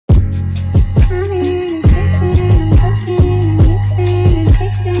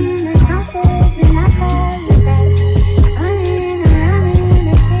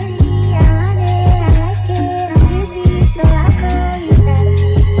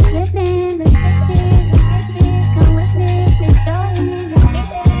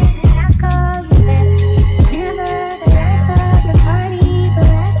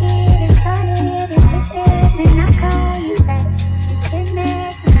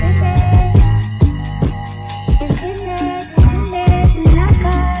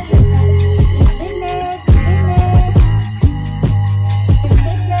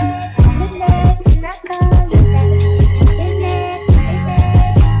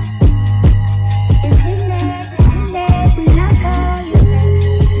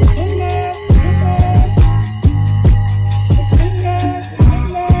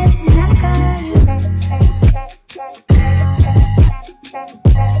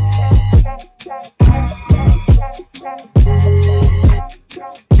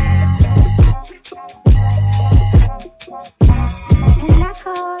When I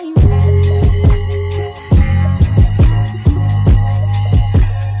call you,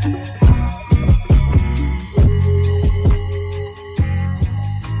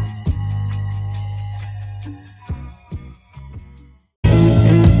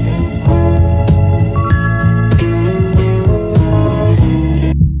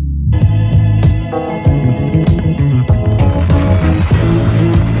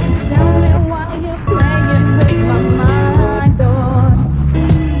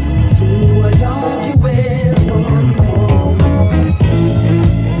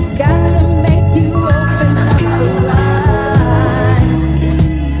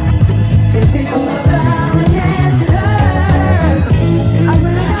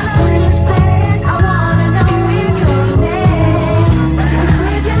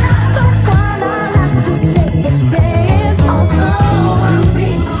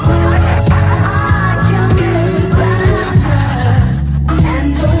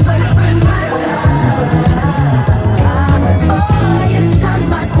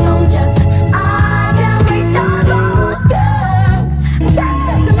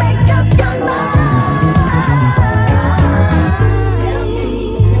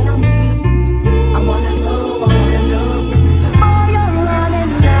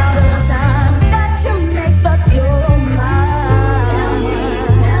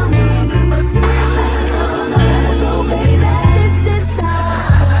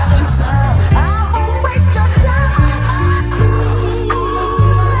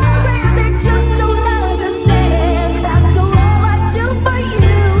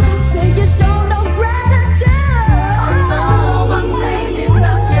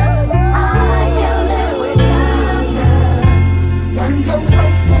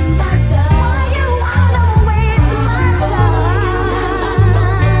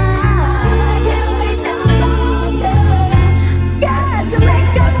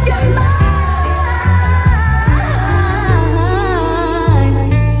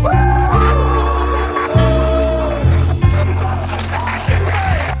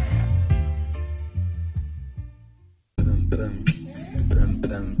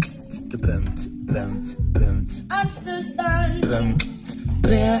 I'm still stunned.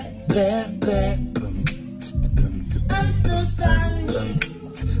 I'm still stunned.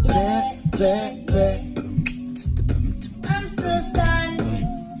 Yeah. I'm still stunned.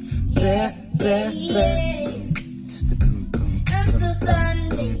 Yeah. I'm still stunned.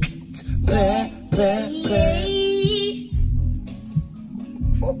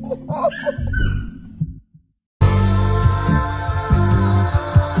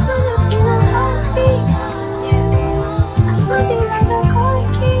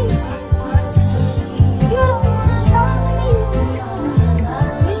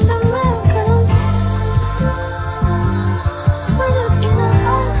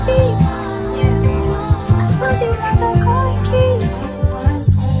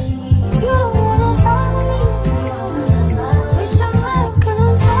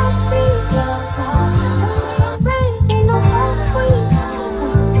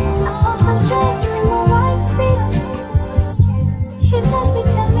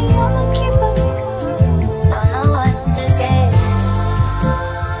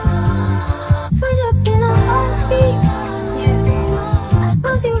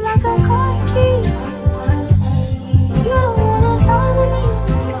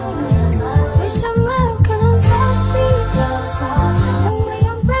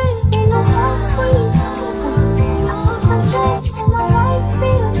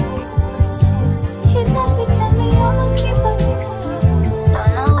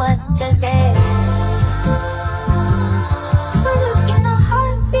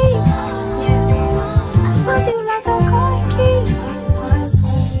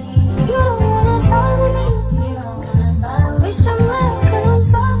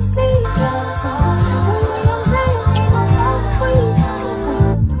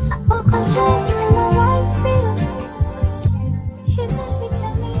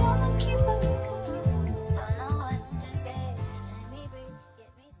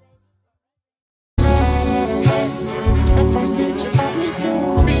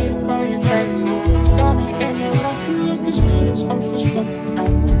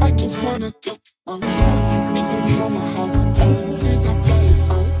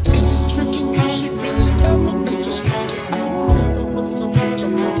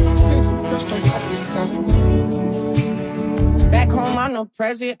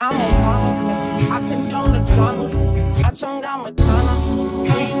 President, I'm Obama. I condone the drama. I turned down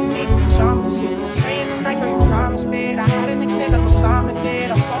Madonna.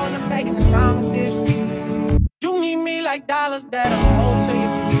 like dollars that I owe to you.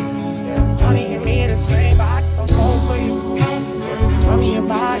 Yeah, money and me the same, but I don't hold for you. Run me your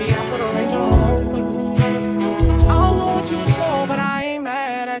body, I put a range on hold for you. I don't know what you were told, but I ain't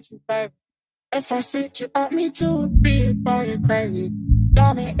mad at you, baby. If I sit you up me to a beat, boy, you're crazy.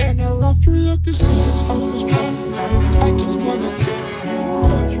 Got me in the rough, you look as good as Hocus Pocus. I just wanna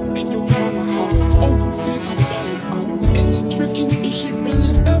fuck you in your mama house. Overseas, I'm getting is it tricky? Is she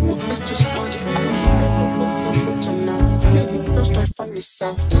really double? It's just funny. I don't know what's up with your mouth. City girl straight from the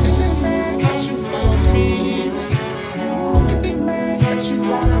south. Is they mad that you follow me? Is they mad that you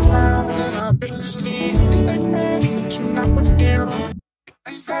run around in a Bentley? Is they mad that you not with them?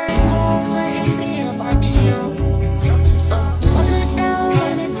 They say hoes ain't me about you. So run it down,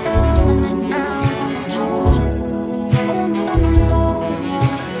 run it down, run it down on the toes. I'm low and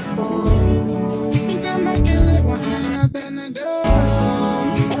run it low. We still make it lit, one ain't nothing to do.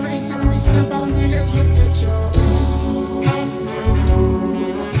 Every time we step out, niggas look at you.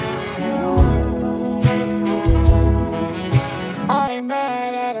 I ain't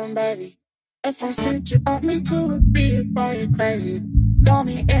mad at him, baby. If I sent you up me to a beat, boy, you're crazy. Got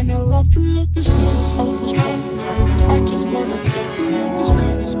me in the rough, you look as good as Hocus Pocus. I just wanna take you as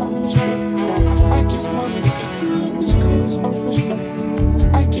good as Hocus Pocus. I just wanna take you as good as Hocus Pocus.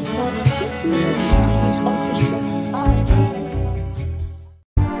 I just wanna take you as good as Hocus Pocus.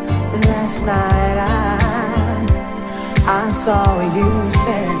 Last night I saw you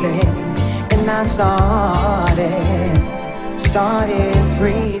standing, and I started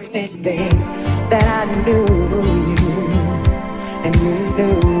pretending that I knew you, and you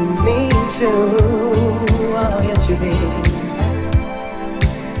knew me too. Oh yes you did.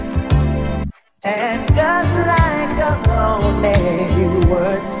 And just like a moment you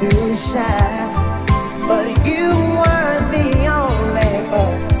were too shy, but you weren't the only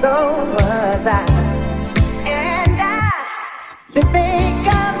one, so was I. And to think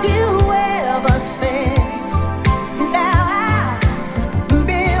of you ever since. Now I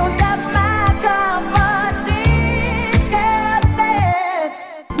build up my confidence.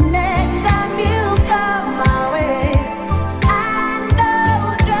 Next time you come my way, I know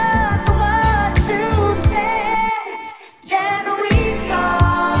just what to say. Can we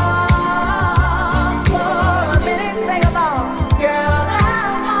talk for a minute? Sing along, girl.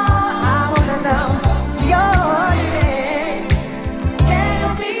 I wanna know your name. Can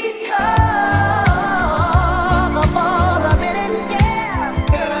we talk for a minute? Yeah,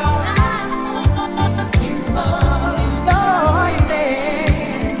 girl. I wanna know your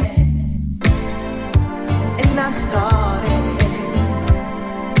name. And I started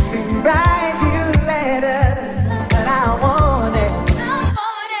to write you letters, but I wanted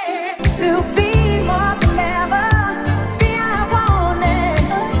to be more clever. See, I wanted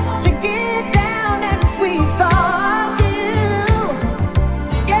to get down and sweet talk you,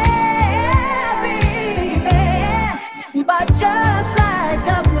 yeah, baby. But just like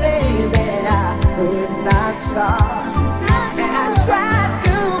a baby, I could not stop. And I tried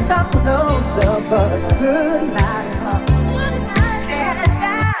to come closer, but could not. And I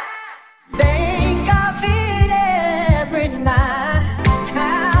think of it every night.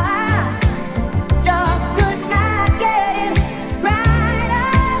 How I just could not get it right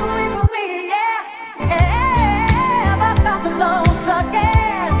on with me, yeah. If I come close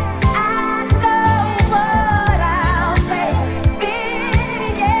again, I know what I'll say.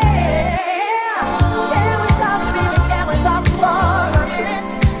 Yeah, yeah, we talk a minute, yeah, we talk for a minute.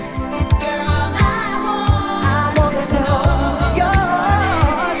 Girl, I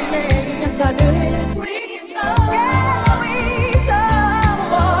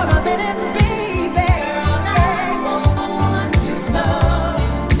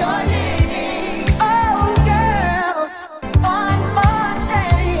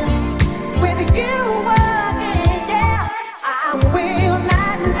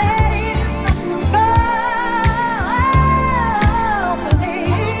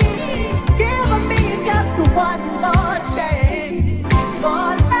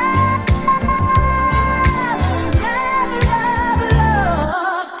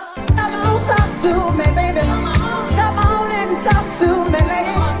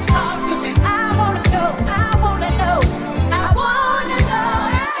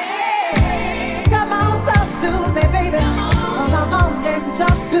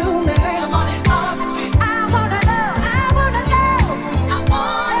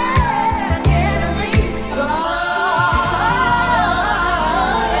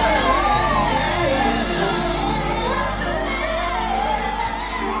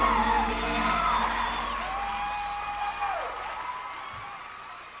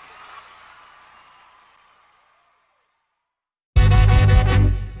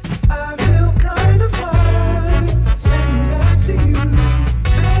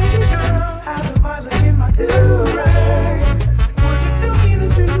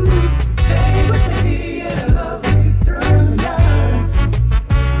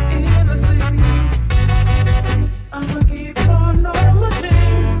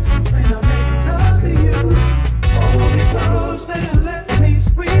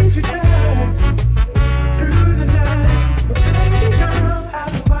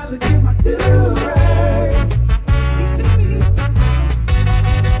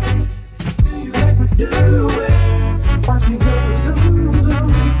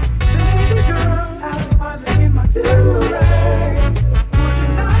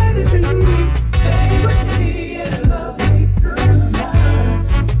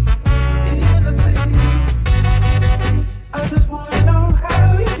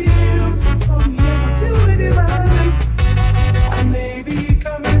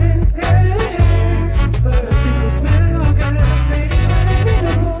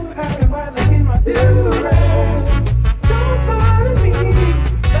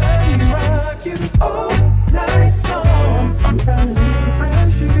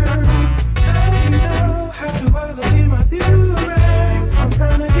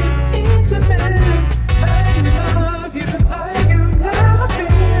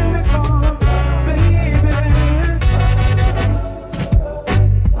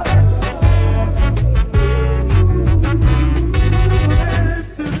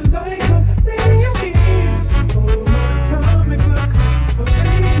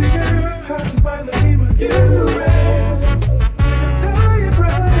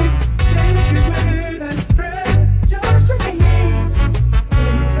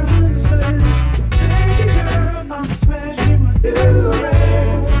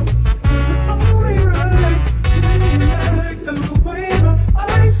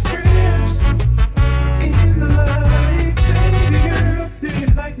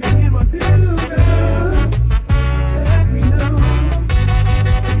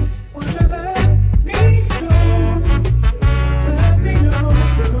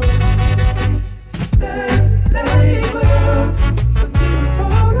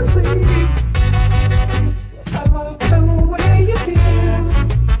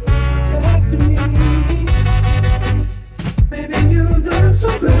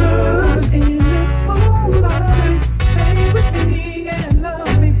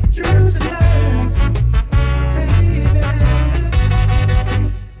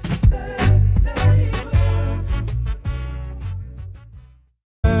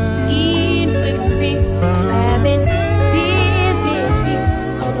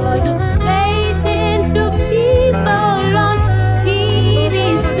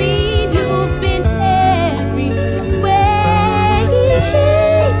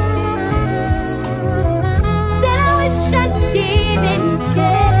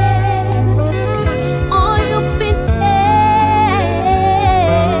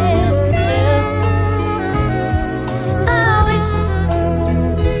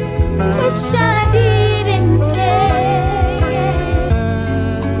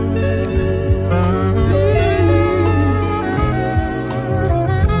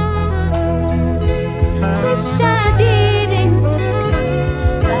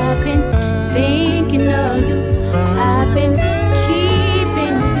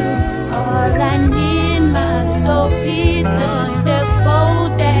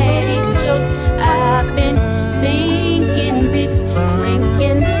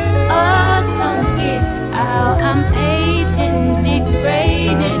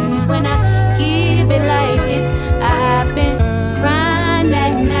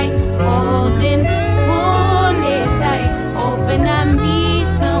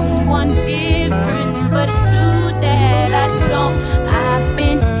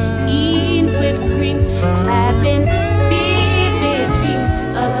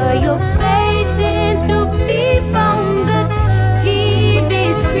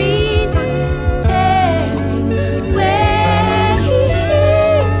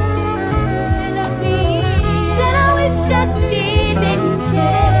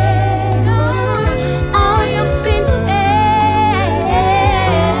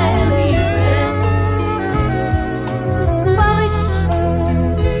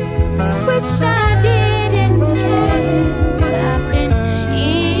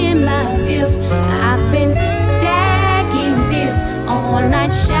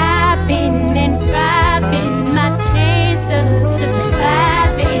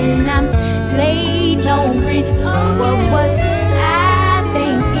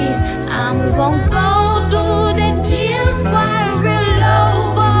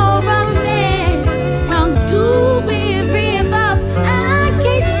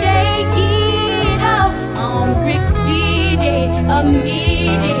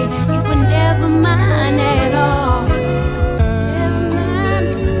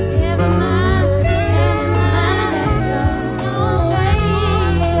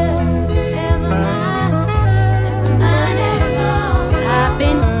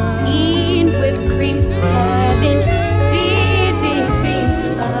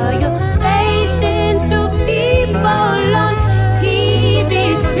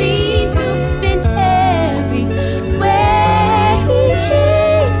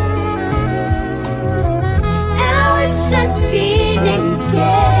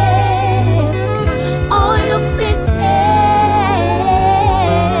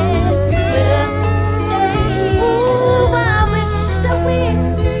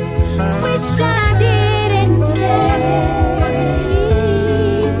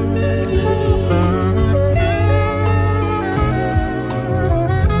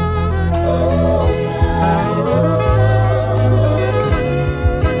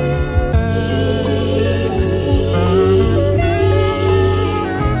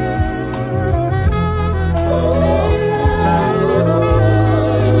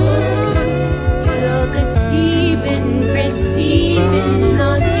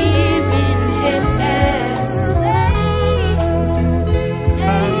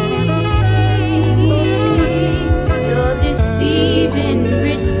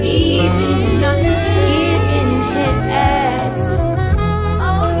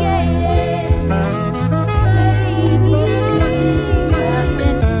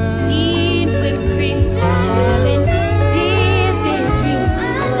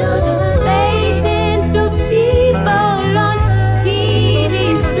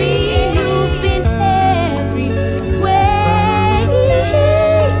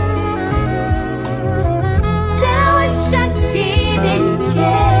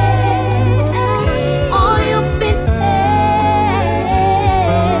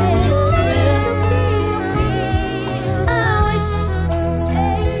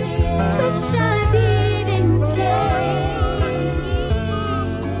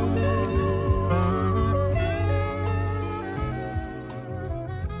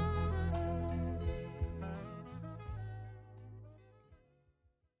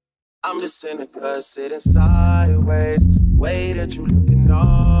just in the cut, sitting sideways. Way that you looking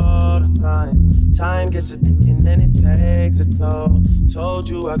all the time. Time gets a thinking and it takes a toll. Told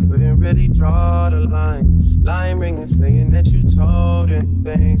you I couldn't really draw the line. Line ringing, saying that you told him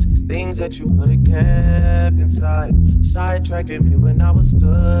things. Things that you could've kept inside. Sidetracking me when I was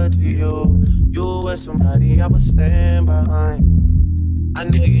good to you. You were somebody I would stand behind. I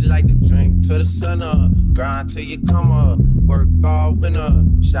know you like to drink till the sun up, grind till you come up, work all winter,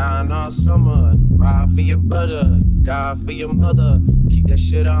 shine all summer, ride for your brother, die for your mother, keep that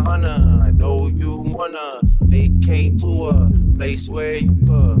shit 100. I know you wanna vacate to a place where you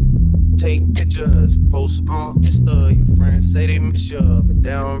could take pictures, post on Insta. Your friends say they miss you, but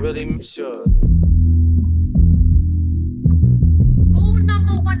they don't really miss you. Rule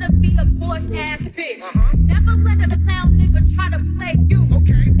number one to be a boss ass bitch. Never let a clown nigga try to play you.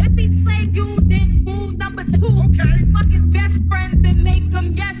 If he play you, then rule number two is fuck his best friends and make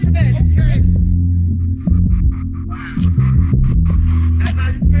them yes men. That's how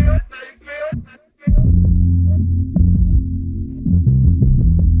you feel?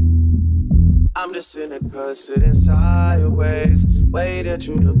 I'm just in the cut, sitting sideways. Way that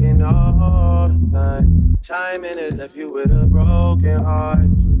you looking all the time. Time in it left you with a broken heart.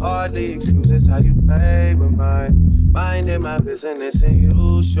 Hardly excuses how you play with mine. Minding my business and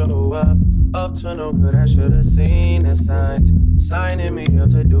you show up. Up to no good, I should've seen the signs. Signing me up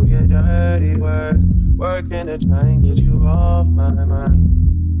to do your dirty work. Working to try and get you off my mind.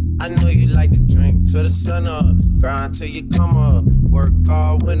 I know you like to drink till the sun up, grind till you come up, work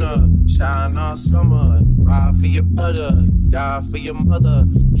all winter, shine all summer, ride for your brother, die for your mother,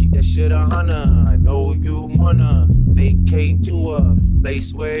 keep that shit 100. I know you wanna vacate to a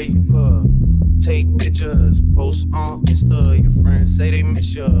place where you could take pictures, post on Insta. Your friends say they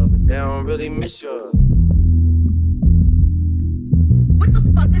miss you, but they don't really miss you. What the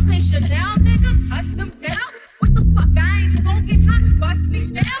fuck, this ain't Chanel, nigga? Custom down? What the fuck, I ain't smoking hot, bust me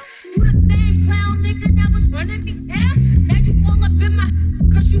down? You the same clown nigga that was running me down? Now you all up in my,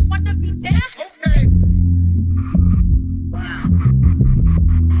 cause you wanna be down? Okay. Wow.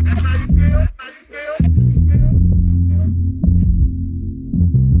 That's how you feel?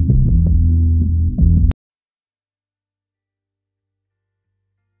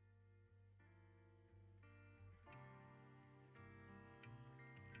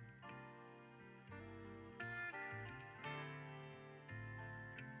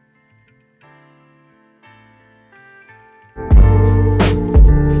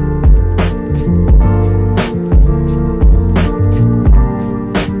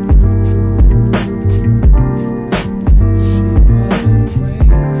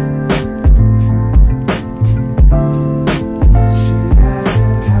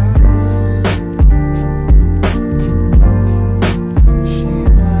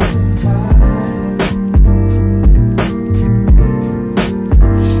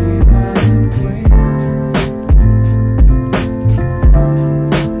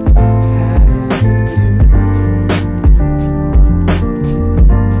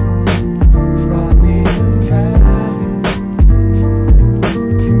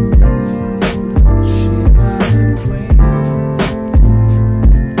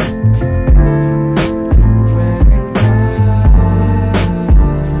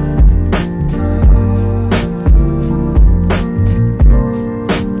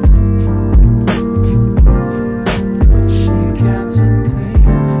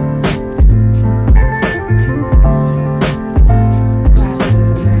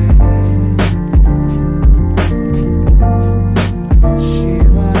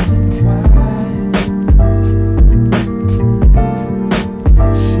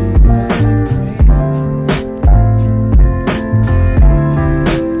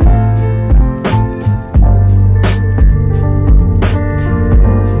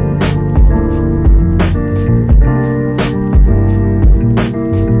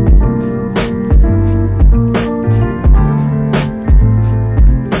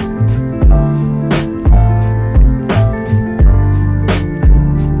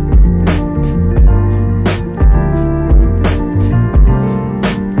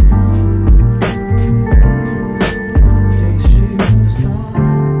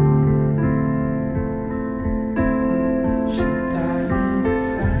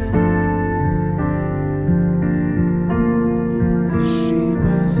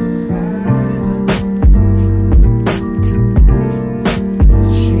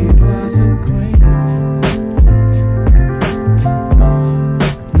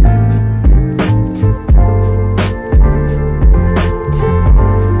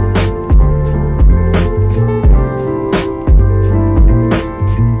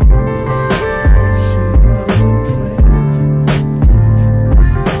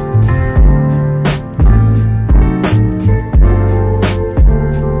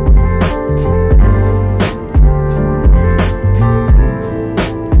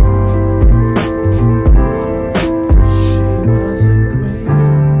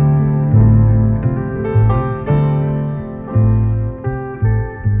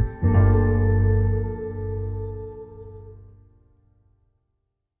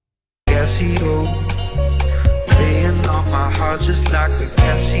 like a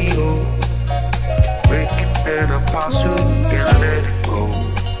Casio. Breaking it apart so you can let it go.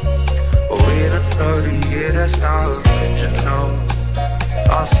 Oh, in a 30, yeah, that's not original.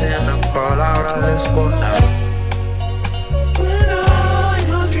 I'll send a call, alright, let's go now. When all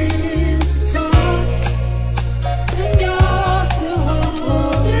your dreams are gone, and you're still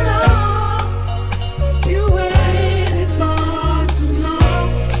holding on, you waited far too long.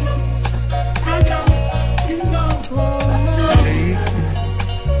 I know, you know what's up. Hey,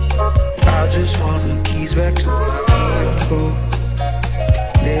 I just want the keys back to my vehicle.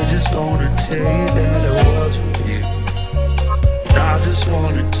 They just wanna tell you that it wasn't you. I just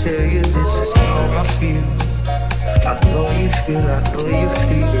wanna tell you this is how I feel. I know you feel, I know you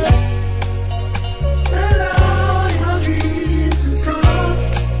feel it. When all your dreams are gone,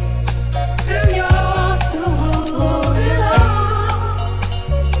 and you're still holding on,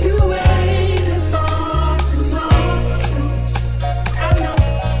 you waited far too long. I know,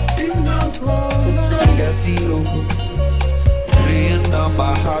 you know what's up. Casio, playing on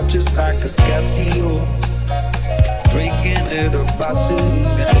my heart just like a Casio. Breaking it apart so you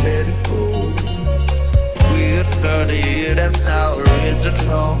can let it go. We're 30, that's not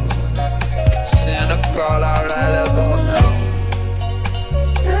original. Send a call, alright, let's go now.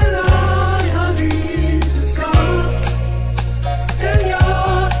 And all your dreams are gone, and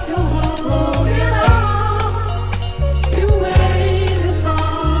you're still holding on. You waited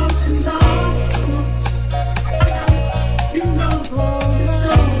far too long. I know, you know what's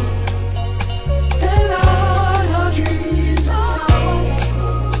up. And all your dreams are gone,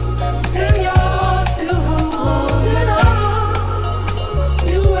 and you're still holding on.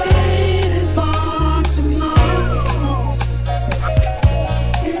 You waited far too long.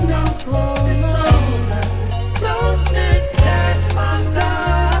 You know what's up. Don't think that my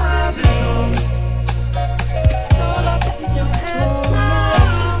love is gone. It's all up in your head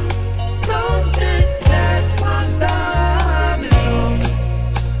now. Don't think that my love is gone.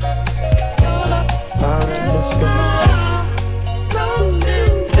 It's all up in your Alright, let's head go. now. Don't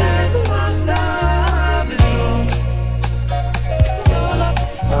think that my love is gone. It's all up in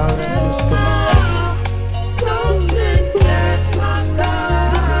your Alright, head let's go. now. Don't think that my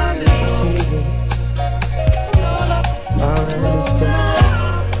love is gone. It's all up Alright, let's go.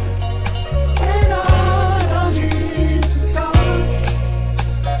 and all your dreams are gone,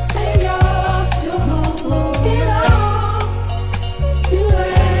 and you're still holding on. You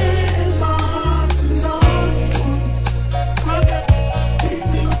waited far too long. I bet you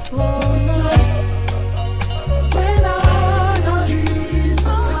know what's up. When all your dreams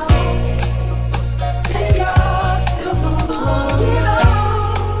are gone, and you're still holding on.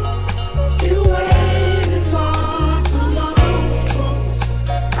 You waited far too long.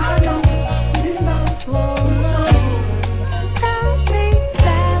 I know, you know what's up. Don't think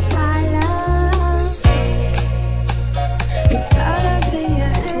that my love is all up in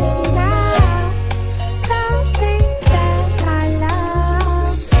your head now. Don't think that my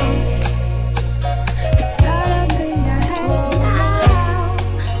love is all up in your head now.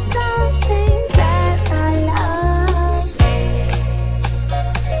 Don't think that my love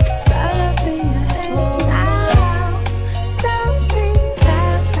is all up in your head now. Don't think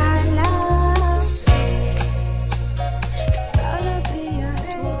that my love is all up in your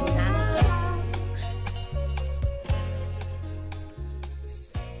head now.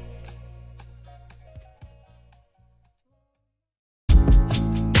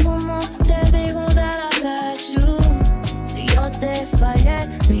 ¿Cómo te digo that I got you? Si yo te fallé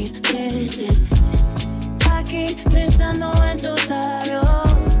 1000 veces. Aquí pensando en tus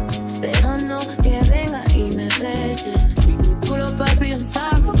labios, esperando que venga y me beses. Puro papi, I'm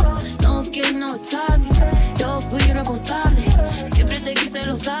sorry, no que no sabe. Yo fui responsable, siempre te quise,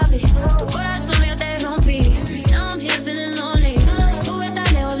 lo sabes. Tu corazón yo te rompí, now I'm here feeling lonely. Tú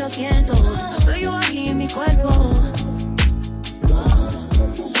estás lejos, lo siento, I feel you aquí en mi cuerpo.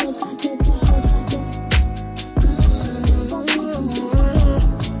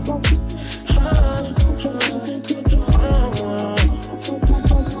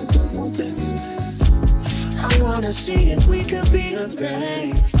 I wanna see if we could be a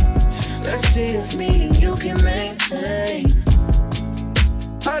thing. Let's see if me and you can maintain.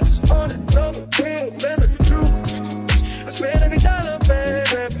 I just wanna know the real and the truth. I spend every dollar,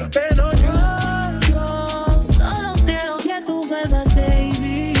 baby, but I bet on you. Yo solo quiero que tú vuelvas,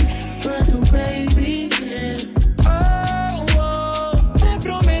 baby. But tu baby, yeah. Oh, oh, te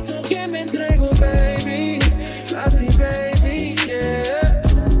prometo que me entrego, baby. A ti, baby, yeah.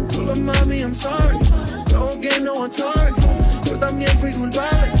 Hola, mami, I'm sorry. Don't get no one target. Yo también fui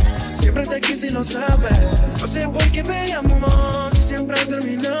culpable. Siempre te quise y lo sabes. No sé por qué peleamos. Si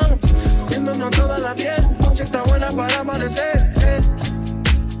terminamos viéndonos toda la piel. Noche está buena para amanecer.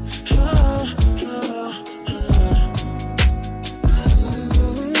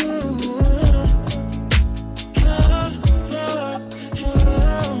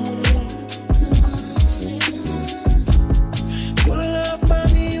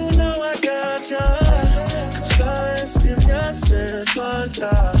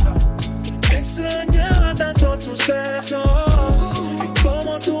 Extrañaba tanto tus besos y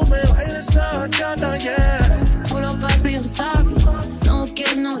como tú me bailas esa bachata, yeah. Pull up, papi, I'm sorry. No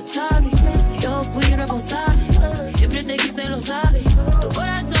quiero, no sabe. Yo fui responsable. Siempre te quise, lo sabes. Tu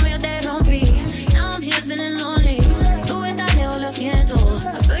corazón yo te rompí. Now I'm here feeling lonely. Tú estás lejos, lo siento.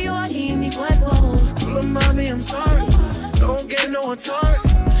 I feel you aquí en mi cuerpo. Pull up, mami, I'm sorry. Don't get no one sorry.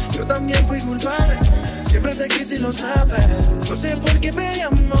 Yo también fui culpable. Siempre te quise y lo sabes. No sé por qué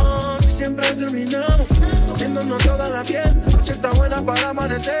peleamos, siempre terminamos viéndonos toda la piel. La noche está buena para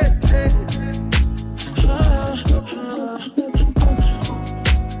amanecer.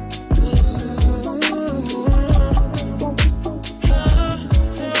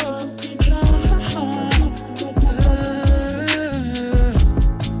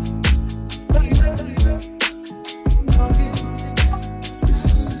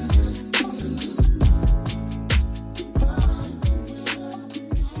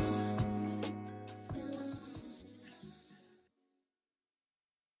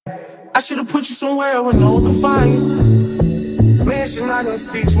 I should've put you somewhere with no defiant. Mansion out in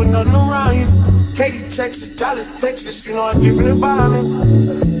sticks with nothing around you. Katy, Texas, Dallas, Texas, you know a different environment.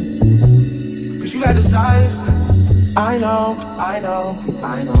 Cause you got desires. I know.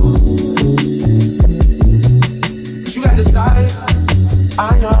 Cause you got desires.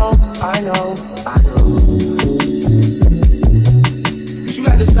 I know. Cause you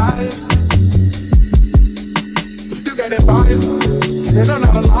got desires. You got that fire, and I'm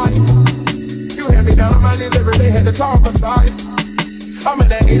not a liar. You had me down on my knees every day, had to talk aside. I'm in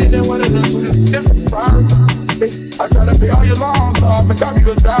that 80 and one of them, so it's different fire. I try to pay all your loans off and got me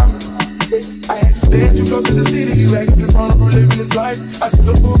to drive. I had to stand too close to the city, you acting too vulnerable living this life. I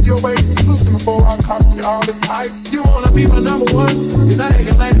should've moved your way too close before I copied all this hype. You wanna be my number one, and I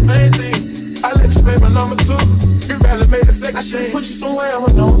ain't like the main thing. I let you pay my number two, you barely made a second. I should've put you somewhere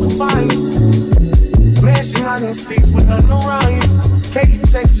with no defiant. Mansion out in sticks with nothing around you. Katy,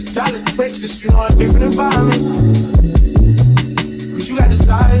 Texas, Dallas, Texas, you know a different environment. Cause you got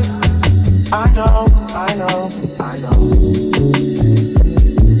desires. I know.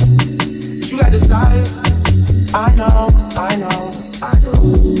 Cause you got desires. I know.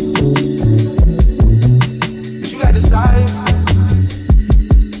 Cause you got desires.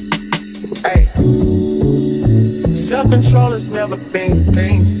 Hey, self-control has never been a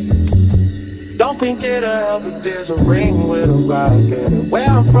thing. Don't think it'll help if there's a ring with a rock in it. Where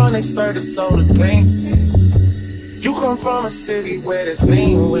I'm from, they serve the soda clean. You come from a city where there's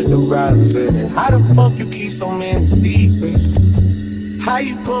lean with the rocks in it. How the fuck you keep so many secrets? How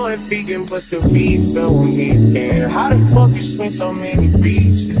you going vegan but still beef with me again? How the fuck you seen so many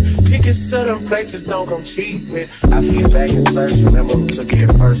beaches? Tickets to them places don't come cheap, man. I see it back in church, remember who took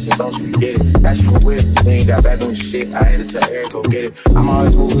it first, and don't you forget it. That's your whip, we ain't got back on the shit. I had to tell Eric, go get it. I'm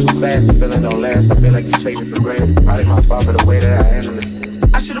always moving too fast, the feeling don't last. I feel like you take me for granted. Probably my fault for the way that I handle it.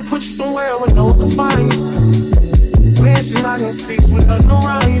 I should've put you somewhere with no defiant. Mansion out in sticks with nothing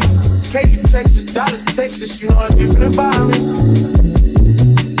around you. Katy, Texas, Dallas, Texas, you know a different environment.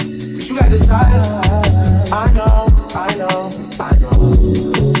 Cause you got desire. I know.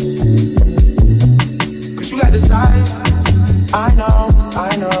 Cause you got desire. I know.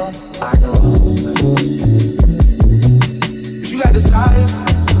 Cause you got desire.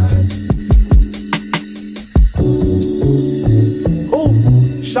 Ooh,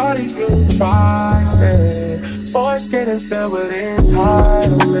 shawty, you tried it. Voice getting filled with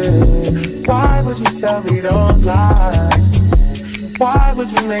entitlement. Why would you tell me those lies? Why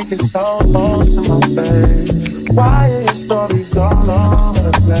would you make it so bold to my face? Why are your stories all over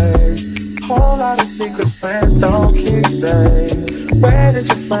the place? Whole lot of secrets friends don't keep safe. Where did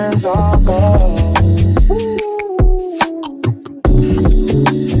your friends all go?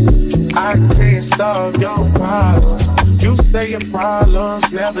 I can't solve your problems. You say your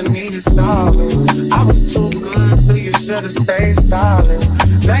problems never needed solving. I was too good till you should've stayed silent.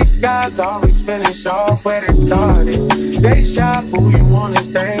 Nice guys always finish off where they started. Deja vu, you wanted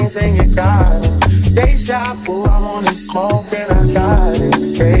things and you got it. Deja vu, I wanted smoke and I got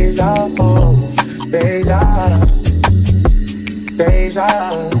it. Deja vu, deja.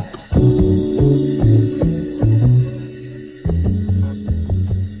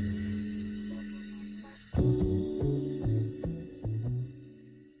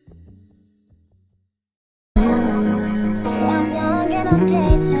 I'm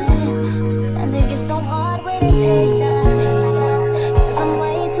dating. Sometimes it gets so hard waiting patiently, 'cause I'm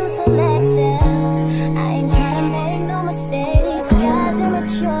way too selective. I ain't trying to make no mistakes. Guys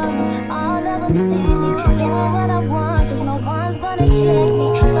immature, all of them see me doing what I want, 'cause no one's gonna check me.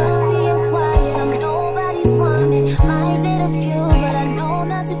 But being quiet, I'm nobody's woman. Might date a few, but I know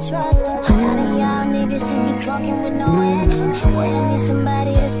not to trust them. A lot of y'all niggas just be talking with no action. Boy, I need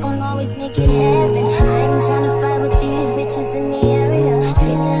somebody that's gonna always make it happen. I ain't tryna fight with these bitches in the area.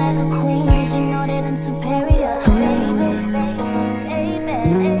 Treat me like a queen, 'cause you know that I'm superior. Baby, baby,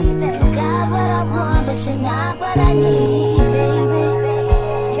 baby, you got what I want, but you're not what I need. Baby,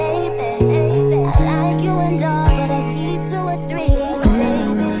 baby, baby, I like you and all, but I keep 2 or 3.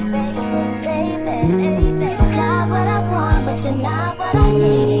 Baby, baby, baby, you got what I want, but you're not what I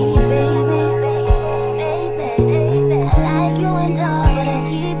need. Baby, I like you and all, but I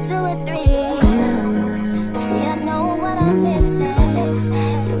keep 2 or 3. See, I know what I'm missing.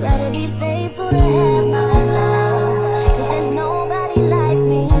 You gotta be faithful to have my love, 'cause there's nobody like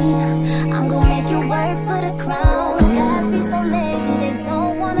me. I'm gonna make you work for the crown. Guys be so lazy, they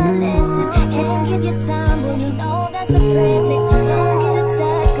don't wanna listen. Can't give you time, but you know that's a privilege. Don't get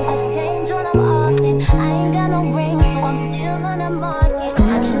attached, 'cause I change when I'm often. I ain't got no ring, so I'm still on the market.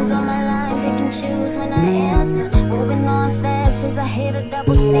 Options on my line, pick and choose when I answer. Moving on fast, 'cause I hate a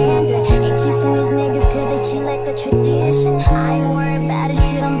double standard. Ain't chasing these niggas 'cause they cheat like a tradition. I ain't worried about this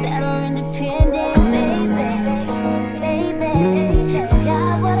shit, I'm better independent. Baby, baby, you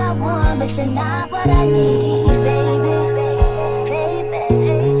got what I want, but you're not what I need.